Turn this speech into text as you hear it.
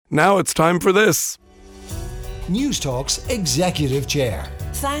Now it's time for this. Newstalk's Executive Chair.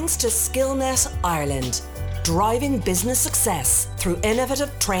 Thanks to Skillnet Ireland, driving business success through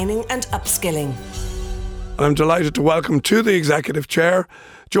innovative training and upskilling. I'm delighted to welcome to the Executive Chair,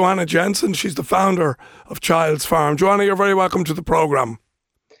 Joanna Jensen. She's the founder of Childs Farm. Joanna, you're very welcome to the programme.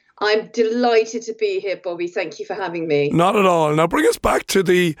 I'm delighted to be here, Bobby. Thank you for having me. Not at all. Now bring us back to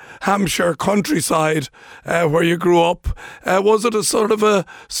the Hampshire countryside where you grew up. Was it a sort of a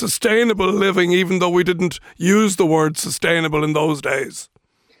sustainable living, even though we didn't use the word sustainable in those days?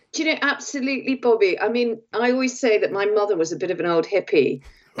 Do you know, absolutely, Bobby. I mean, I always say that my mother was a bit of an old hippie.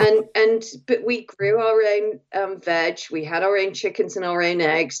 But we grew our own veg. We had our own chickens and our own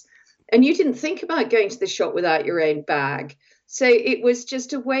eggs. And you didn't think about going to the shop without your own bag. So it was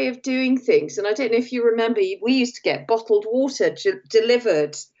just a way of doing things. And I don't know if you remember, we used to get bottled water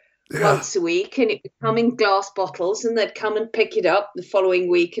delivered once a week, and it would come in glass bottles, and they'd come and pick it up the following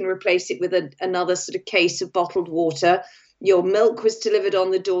week and replace it with another sort of case of bottled water. Your milk was delivered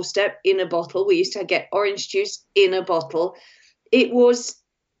on the doorstep in a bottle. We used to get orange juice in a bottle. It was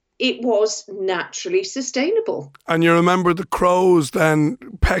naturally sustainable. And you remember the crows then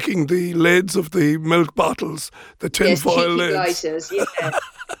pecking the lids of the milk bottles, the tinfoil lids. Lighters, yeah.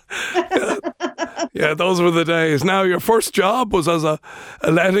 Yeah, those were the days. Now, your first job was as a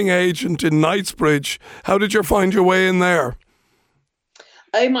letting agent in Knightsbridge. How did you find your way in there?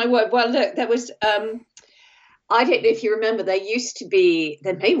 Oh, my word. Well, look, there was... I don't know if you remember, there used to be,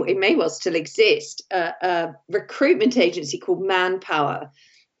 it may well still exist, a recruitment agency called Manpower.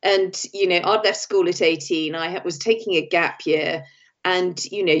 And, you know, I'd left school at 18. I was taking a gap year, and,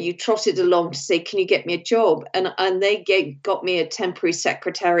 you know, you trotted along to say, can you get me a job? And they got me a temporary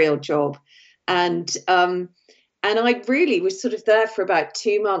secretarial job. And I really was sort of there for about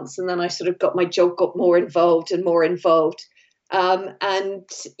 2 months. And then I sort of got more involved and more involved. And,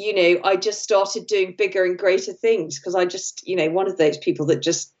 you know, I just started doing bigger and greater things because I just, you know, one of those people that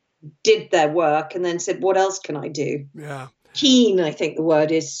just did their work and then said, what else can I do? Yeah. Keen, I think the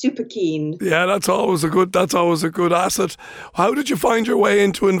word is, super keen. Yeah, that's always a good asset. How did you find your way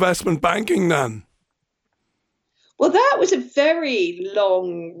into investment banking then? Well, that was a very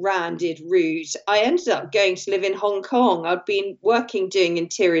long-rounded route. I ended up going to live in Hong Kong. I'd been working doing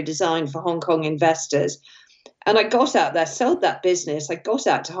interior design for Hong Kong investors. And I got out there, sold that business. I got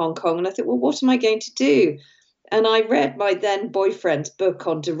out to Hong Kong and I thought, well, what am I going to do? And I read my then boyfriend's book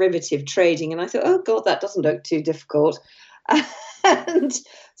on derivative trading. And I thought, oh, God, that doesn't look too difficult. And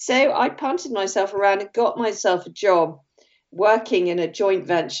so I punted myself around and got myself a job working in a joint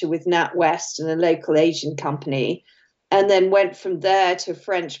venture with NatWest and a local Asian company, and then went from there to a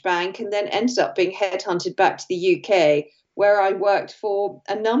French bank, and then ended up being headhunted back to the UK, where I worked for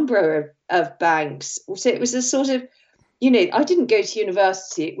a number of banks. So it was a sort of, you know, I didn't go to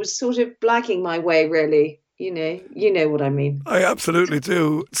university. It was sort of blagging my way, really. You know what I mean. I absolutely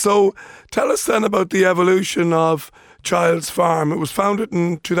do. So tell us then about the evolution of Childs Farm. It was founded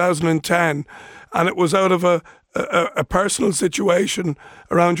in 2010, and it was out of a personal situation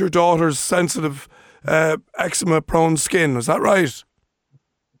around your daughter's sensitive eczema-prone skin. Is that right?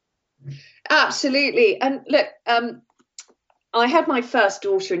 Absolutely. And look, I had my first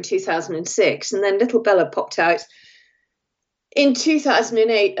daughter in 2006, and then little Bella popped out in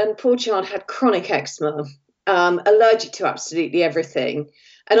 2008, and poor child had chronic eczema, allergic to absolutely everything.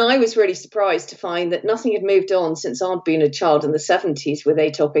 And I was really surprised to find that nothing had moved on since I'd been a child in the 70s with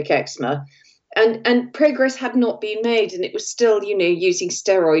atopic eczema. And progress had not been made, and it was still, you know, using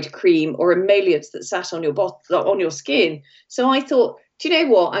steroid cream or emollients that sat on your skin. So I thought, do you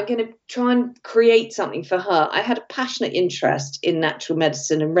know what? I'm going to try and create something for her. I had a passionate interest in natural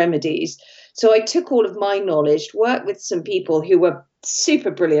medicine and remedies. So I took all of my knowledge, worked with some people who were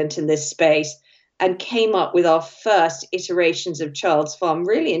super brilliant in this space, and came up with our first iterations of Childs Farm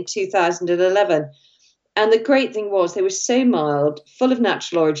really in 2011. And the great thing was they were so mild, full of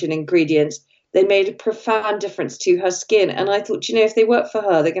natural origin ingredients. They made a profound difference to her skin. And I thought, you know, if they work for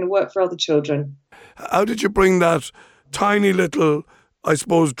her, they're going to work for other children. How did you bring that tiny little, I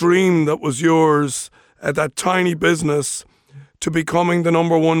suppose, dream that was yours, that tiny business, to becoming the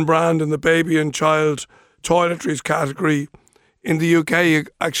number one brand in the baby and child toiletries category in the UK? You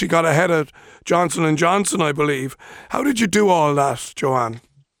actually got ahead of Johnson & Johnson, I believe. How did you do all that, Joanne?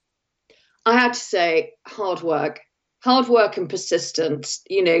 I had to say hard work and persistence.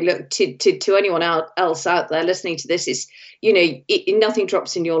 You know, look, to anyone else out there listening to this, is, you know, nothing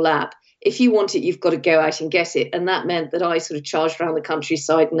drops in your lap. If you want it, you've got to go out and get it. And that meant that I sort of charged around the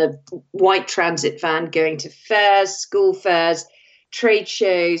countryside in a white transit van, going to fairs, school fairs, trade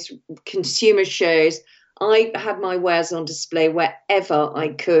shows, consumer shows. I had my wares on display wherever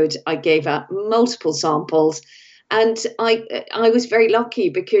I could. I gave out multiple samples, and I was very lucky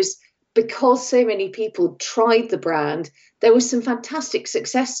because so many people tried the brand. There were some fantastic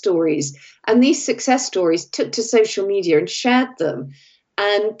success stories, and these success stories took to social media and shared them.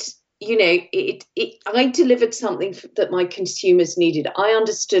 And I delivered something that my consumers needed. I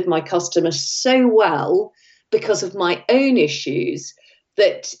understood my customer so well because of my own issues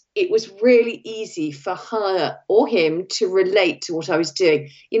that it was really easy for her or him to relate to what I was doing.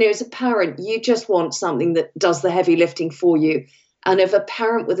 As a parent, you just want something that does the heavy lifting for you. And if a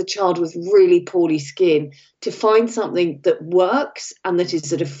parent with a child with really poorly skin, to find something that works and that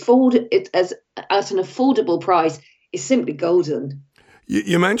is at an affordable price is simply golden.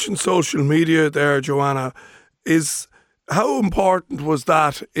 You mentioned social media there, Joanna. How important was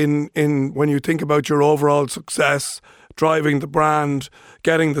that in when you think about your overall success, driving the brand,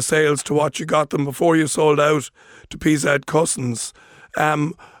 getting the sales to what you got them before you sold out to PZ Cussons?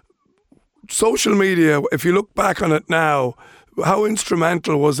 Social media, if you look back on it now, how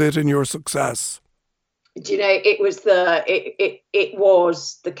instrumental was it in your success? It was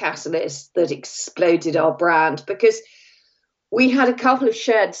the catalyst that exploded our brand, because we had a couple of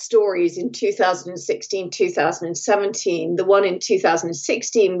shared stories in 2016, 2017. The one in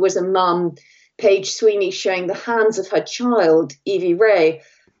 2016 was a mum, Paige Sweeney, showing the hands of her child, Evie Ray,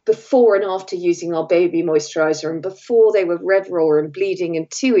 before and after using our baby moisturiser. And before they were red raw and bleeding,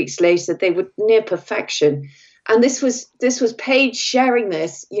 and 2 weeks later they were near perfection. And this was Paige sharing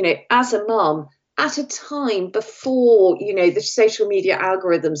this, as a mum at a time before, the social media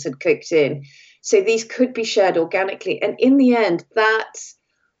algorithms had kicked in. So these could be shared organically. And in the end, that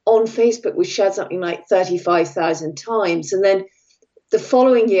on Facebook was shared something like 35,000 times. And then the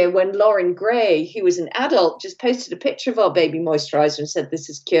following year, when Lauren Gray, who was an adult, just posted a picture of our baby moisturiser and said, "This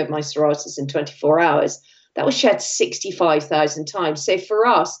has cured my psoriasis in 24 hours," that was shared 65,000 times. So for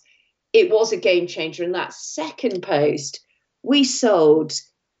us, it was a game changer. In that second post, we sold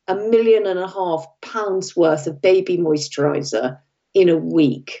 £1.5 million worth of baby moisturiser in a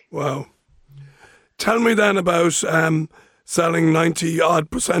week. Wow. Tell me then about selling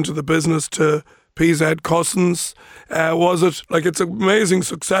 90% of the business to PZ Cussons. Was it it's an amazing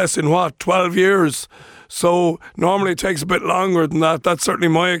success in 12 years? So normally it takes a bit longer than that. That's certainly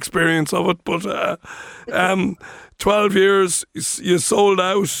my experience of it. But 12 years, you sold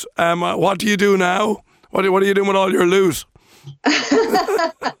out. What do you do now? What are you doing with all your loot?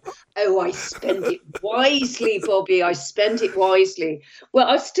 Oh, I spend it wisely, Bobby. I spend it wisely. Well,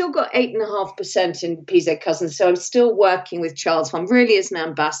 I've still got 8.5% in PZ Cussons, so I'm still working with Charles. I'm really as an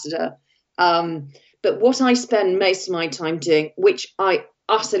ambassador. But what I spend most of my time doing, which I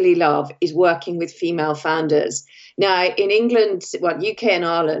utterly love, is working with female founders. Now, in England, UK and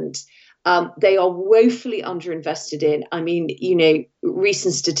Ireland, they are woefully underinvested in. I mean,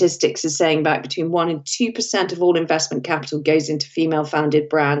 recent statistics are saying back between 1% and 2% of all investment capital goes into female-founded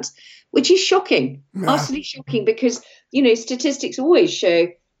brands, which is shocking, utterly shocking, because, statistics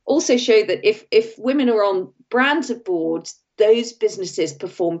also show that if women are on brands of boards, those businesses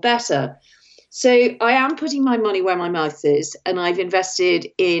perform better. So I am putting my money where my mouth is, and I've invested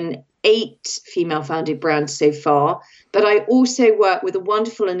in 8 female-founded brands so far. But I also work with a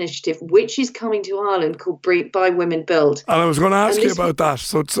wonderful initiative which is coming to Ireland called Buy Women Build. And I was going to ask you about that.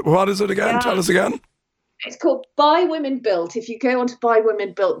 So what is it again? Tell us again. It's called Buy Women Build. If you go onto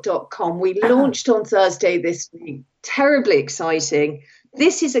buywomenbuilt.com, we launched on Thursday this week. Terribly exciting.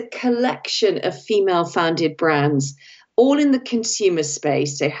 This is a collection of female-founded brands, all in the consumer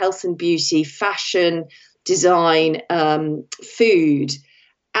space, so health and beauty, fashion, design, food.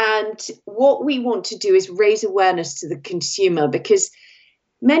 And what we want to do is raise awareness to the consumer, because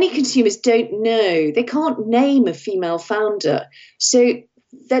many consumers don't know, they can't name a female founder. So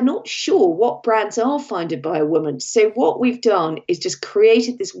they're not sure what brands are founded by a woman. So what we've done is just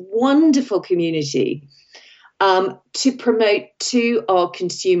created this wonderful community to promote to our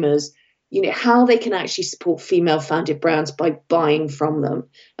consumers, how they can actually support female-founded brands by buying from them.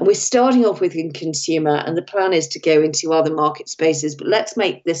 And we're starting off with consumer, and the plan is to go into other market spaces, but let's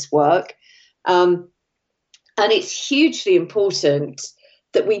make this work. And it's hugely important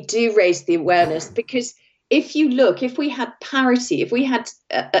that we do raise the awareness, because if we had parity, if we had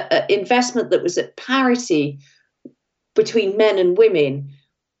investment that was at parity between men and women,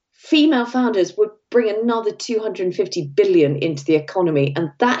 female founders would bring another 250 billion into the economy, and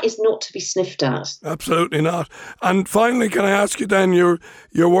that is not to be sniffed at. Absolutely not. And finally, can I ask you then, you're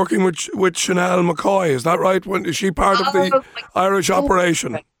working with Chanel McCoy, is that right? Is she part of the Irish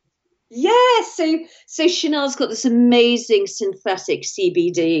operation? Yeah, so Chanel's got this amazing synthetic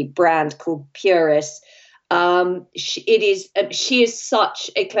CBD brand called Puris. She is such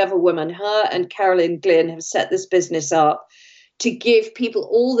a clever woman. Her and Carolyn Glynn have set this business up to give people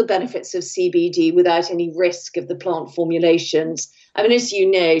all the benefits of CBD without any risk of the plant formulations. I mean, as you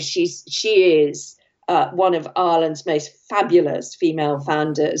know, she is one of Ireland's most fabulous female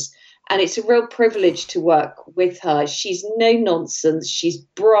founders. And it's a real privilege to work with her. She's no nonsense. She's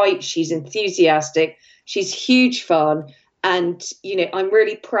bright. She's enthusiastic. She's huge fun. And, I'm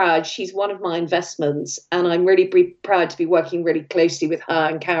really proud. She's one of my investments. And I'm really proud to be working really closely with her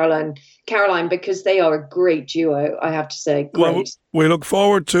and Caroline, because they are a great duo, I have to say. Great. Well, we look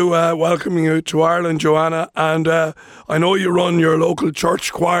forward to welcoming you to Ireland, Joanna. And I know you run your local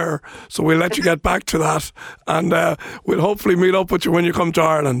church choir, so we'll let you get back to that. And we'll hopefully meet up with you when you come to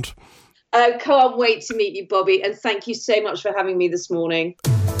Ireland. Can't wait to meet you, Bobby. And thank you so much for having me this morning.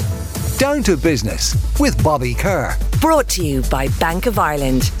 Down to Business with Bobby Kerr. Brought to you by Bank of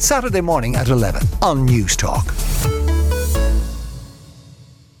Ireland. Saturday morning at 11 on News Talk.